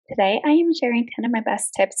Today, I am sharing 10 of my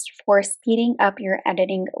best tips for speeding up your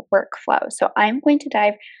editing workflow. So, I'm going to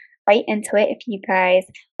dive right into it. If you guys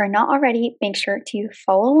are not already, make sure to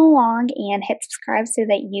follow along and hit subscribe so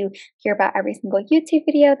that you hear about every single YouTube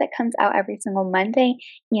video that comes out every single Monday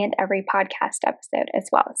and every podcast episode as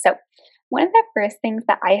well. So, one of the first things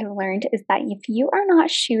that I have learned is that if you are not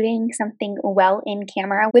shooting something well in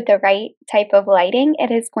camera with the right type of lighting,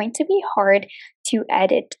 it is going to be hard to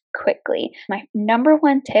edit quickly. My number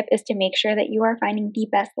one tip is to make sure that you are finding the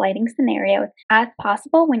best lighting scenarios as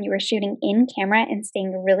possible when you are shooting in camera and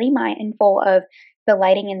staying really mindful of the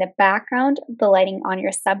lighting in the background, the lighting on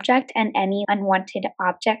your subject, and any unwanted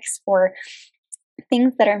objects or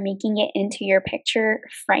things that are making it into your picture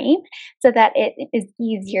frame so that it is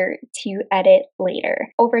easier to edit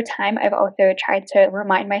later. Over time, I've also tried to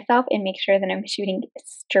remind myself and make sure that I'm shooting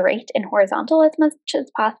straight and horizontal as much as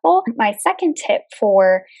possible. My second tip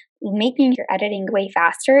for making your editing way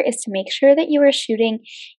faster is to make sure that you are shooting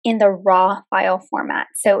in the RAW file format.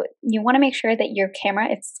 So you want to make sure that your camera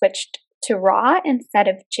is switched to RAW instead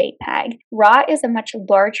of JPEG. RAW is a much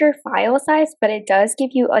larger file size, but it does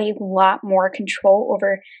give you a lot more control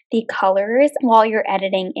over the colors while you're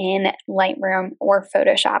editing in Lightroom or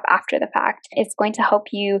Photoshop after the fact. It's going to help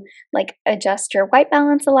you adjust your white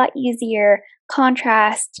balance a lot easier,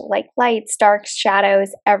 contrast, like lights, darks,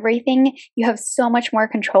 shadows, everything. You have so much more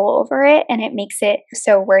control over it, and it makes it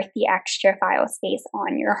so worth the extra file space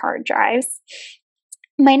on your hard drives.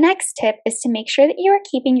 My next tip is to make sure that you are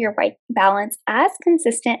keeping your white balance as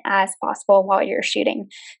consistent as possible while you're shooting.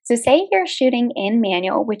 So say you're shooting in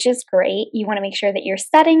manual, which is great. You want to make sure that your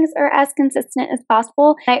settings are as consistent as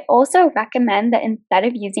possible. I also recommend that instead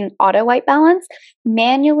of using auto white balance,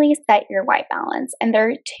 manually set your white balance. And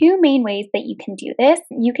there are two main ways that you can do this.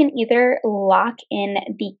 You can either lock in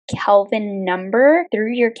the Kelvin number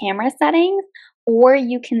through your camera settings, or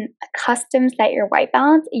you can custom set your white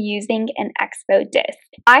balance using an expo disc.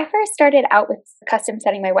 I first started out with custom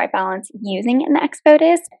setting my white balance using an expo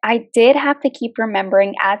disc. I did have to keep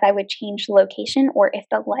remembering as I would change location, or if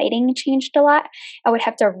the lighting changed a lot, I would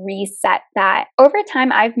have to reset that. Over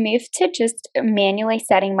time, I've moved to just manually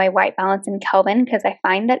setting my white balance in Kelvin because I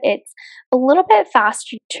find that it's a little bit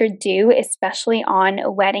faster to do, especially on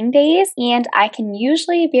wedding days. And I can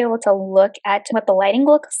usually be able to look at what the lighting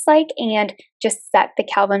looks like and just set the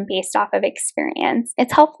Kelvin based off of experience.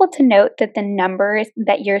 It's helpful to note that the numbers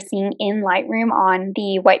that you're seeing in Lightroom on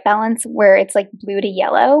the white balance where it's like blue to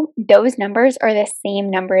yellow, those numbers are the same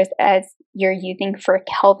numbers as you're using for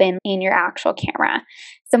Kelvin in your actual camera.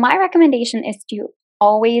 So my recommendation is to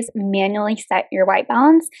always manually set your white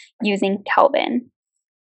balance using Kelvin.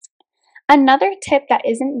 Another tip that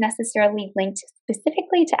isn't necessarily linked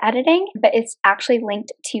specifically to editing, but it's actually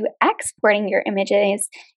linked to exporting your images,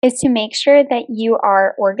 is to make sure that you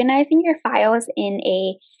are organizing your files in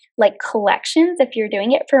collections if you're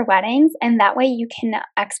doing it for weddings, and that way you can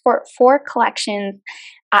export 4 collections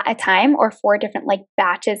at a time, or 4 different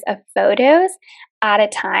batches of photos at a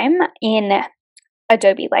time in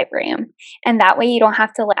Adobe Lightroom. And that way you don't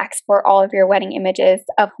have to export all of your wedding images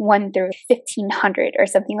of 1 through 1500 or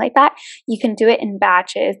something like that. You can do it in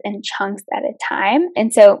batches and chunks at a time.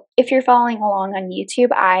 And so if you're following along on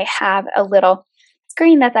YouTube, I have a little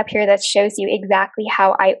screen that's up here that shows you exactly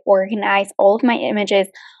how I organize all of my images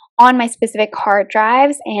on my specific hard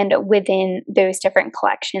drives and within those different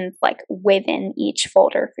collections, within each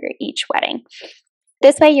folder for each wedding.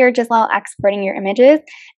 This way, you're just exporting your images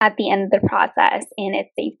at the end of the process, and it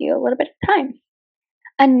saves you a little bit of time.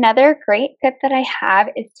 Another great tip that I have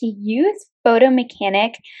is to use Photo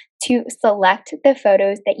Mechanic to select the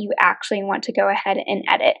photos that you actually want to go ahead and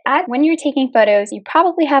edit. When you're taking photos, you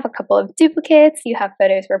probably have a couple of duplicates. You have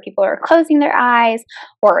photos where people are closing their eyes,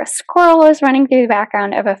 or a squirrel is running through the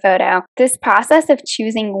background of a photo. This process of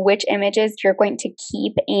choosing which images you're going to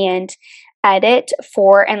keep and edit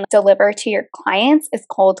for and deliver to your clients is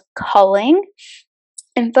called culling.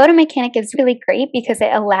 And Photo Mechanic is really great because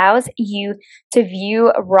it allows you to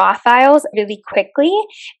view raw files really quickly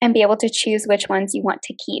and be able to choose which ones you want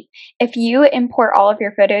to keep. If you import all of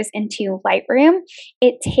your photos into Lightroom,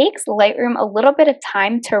 it takes Lightroom a little bit of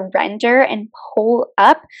time to render and pull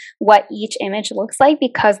up what each image looks like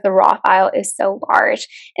because the raw file is so large.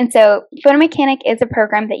 And so Photo Mechanic is a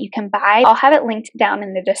program that you can buy. I'll have it linked down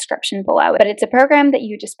in the description below, but it's a program that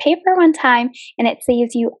you just pay for one time, and it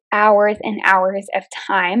saves you hours and hours of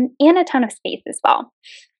time and a ton of space as well.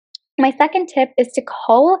 My second tip is to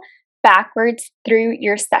cull backwards through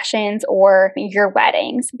your sessions or your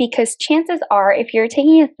weddings, because chances are if you're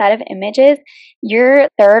taking a set of images, your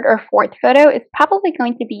third or fourth photo is probably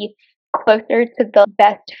going to be closer to the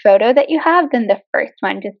best photo that you have than the first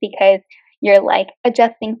one, just because you're like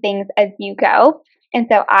adjusting things as you go. And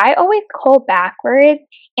so I always call backwards,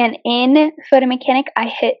 and in Photo Mechanic, I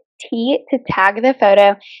hit T to tag the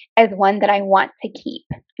photo as one that I want to keep.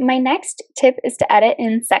 My next tip is to edit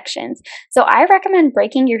in sections. So I recommend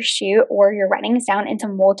breaking your shoot or your weddings down into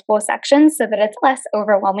multiple sections so that it's less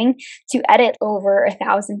overwhelming to edit over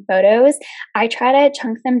 1,000 photos. I try to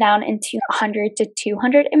chunk them down into 100 to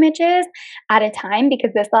 200 images at a time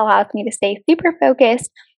because this allows me to stay super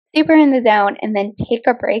focused, super in the zone, and then take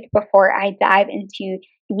a break before I dive into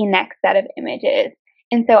the next set of images.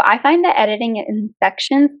 And so I find that editing in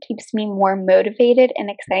sections keeps me more motivated and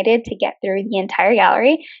excited to get through the entire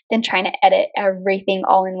gallery than trying to edit everything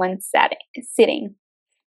all in one sitting.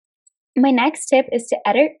 My next tip is to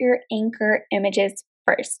edit your anchor images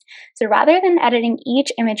first. So rather than editing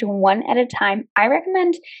each image one at a time, I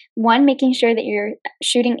recommend one, making sure that you're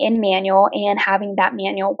shooting in manual and having that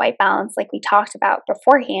manual white balance like we talked about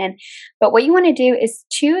beforehand. But what you want to do is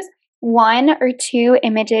choose one or two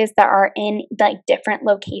images that are in like different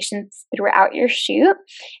locations throughout your shoot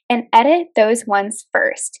and edit those ones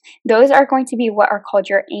first. Those are going to be what are called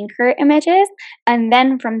your anchor images. And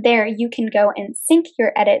then from there, you can go and sync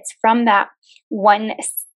your edits from that one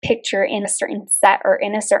picture in a certain set or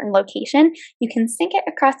in a certain location. You can sync it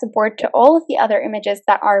across the board to all of the other images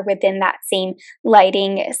that are within that same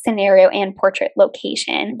lighting scenario and portrait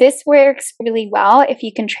location. This works really well if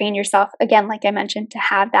you can train yourself, again, like I mentioned, to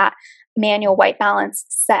have that manual white balance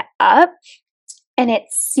set up, and it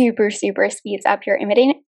super speeds up your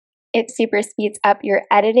imaging. It super speeds up your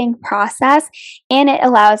editing process, and it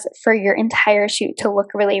allows for your entire shoot to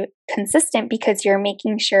look really consistent because you're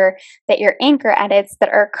making sure that your anchor edits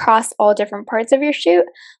that are across all different parts of your shoot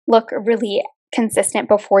look really consistent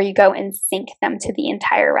before you go and sync them to the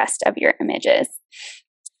entire rest of your images.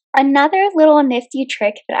 Another little nifty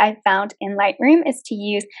trick that I've found in Lightroom is to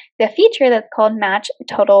use the feature that's called Match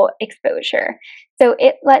Total Exposure. So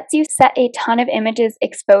it lets you set a ton of images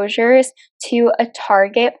exposures to a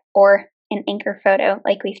target or an anchor photo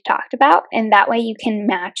like we've talked about, and that way you can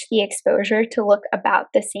match the exposure to look about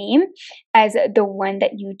the same as the one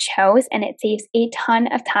that you chose, and it saves a ton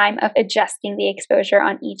of time of adjusting the exposure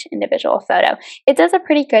on each individual photo. It does a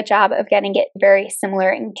pretty good job of getting it very similar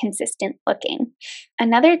and consistent looking.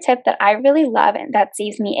 Another tip that I really love and that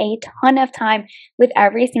saves me a ton of time with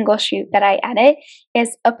every single shoot that I edit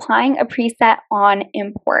is applying a preset on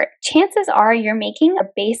import. Chances are you're making a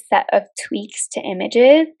base set of tweaks to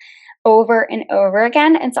images over and over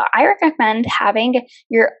again. And so I recommend having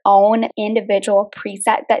your own individual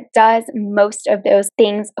preset that does most of those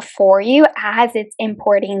things for you as it's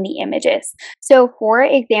importing the images. So for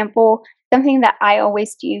example, something that I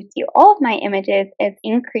always do to all of my images is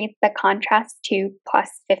increase the contrast to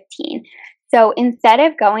 +15. So instead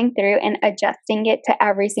of going through and adjusting it to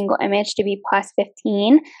every single image to be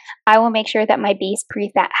 +15, I will make sure that my base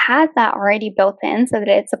preset has that already built in so that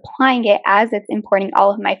it's applying it as it's importing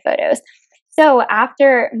all of my photos. So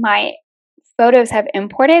after my photos have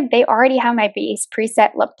imported, they already have my base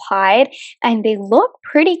preset applied and they look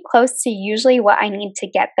pretty close to usually what I need to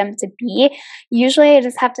get them to be. Usually I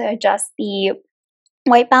just have to adjust the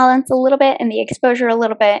white balance a little bit and the exposure a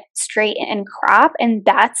little bit, straight and crop, and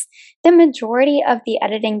that's the majority of the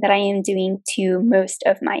editing that I am doing to most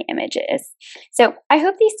of my images. So I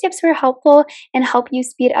hope these tips were helpful and help you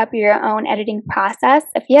speed up your own editing process.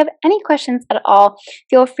 If you have any questions at all,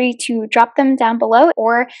 feel free to drop them down below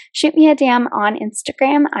or shoot me a DM on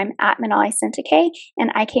Instagram. I'm at Manali Sintake, and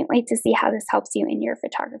I can't wait to see how this helps you in your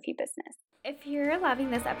photography business. If you're loving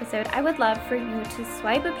this episode, I would love for you to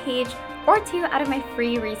swipe a page or two out of my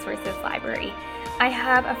free resources library. I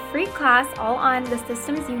have a free class all on the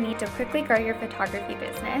systems you need to quickly grow your photography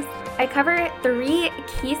business. I cover 3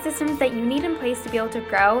 key systems that you need in place to be able to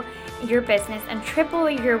grow your business and triple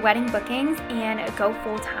your wedding bookings and go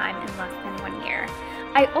full-time in less than 1 year.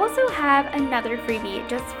 I also have another freebie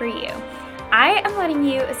just for you. I am letting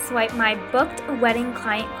you swipe my booked wedding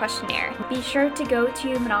client questionnaire. Be sure to go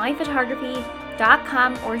to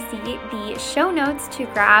manaliphotography.com or see the show notes to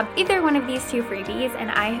grab either one of these 2 freebies,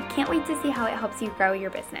 and I can't wait to see how it helps you grow your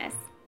business.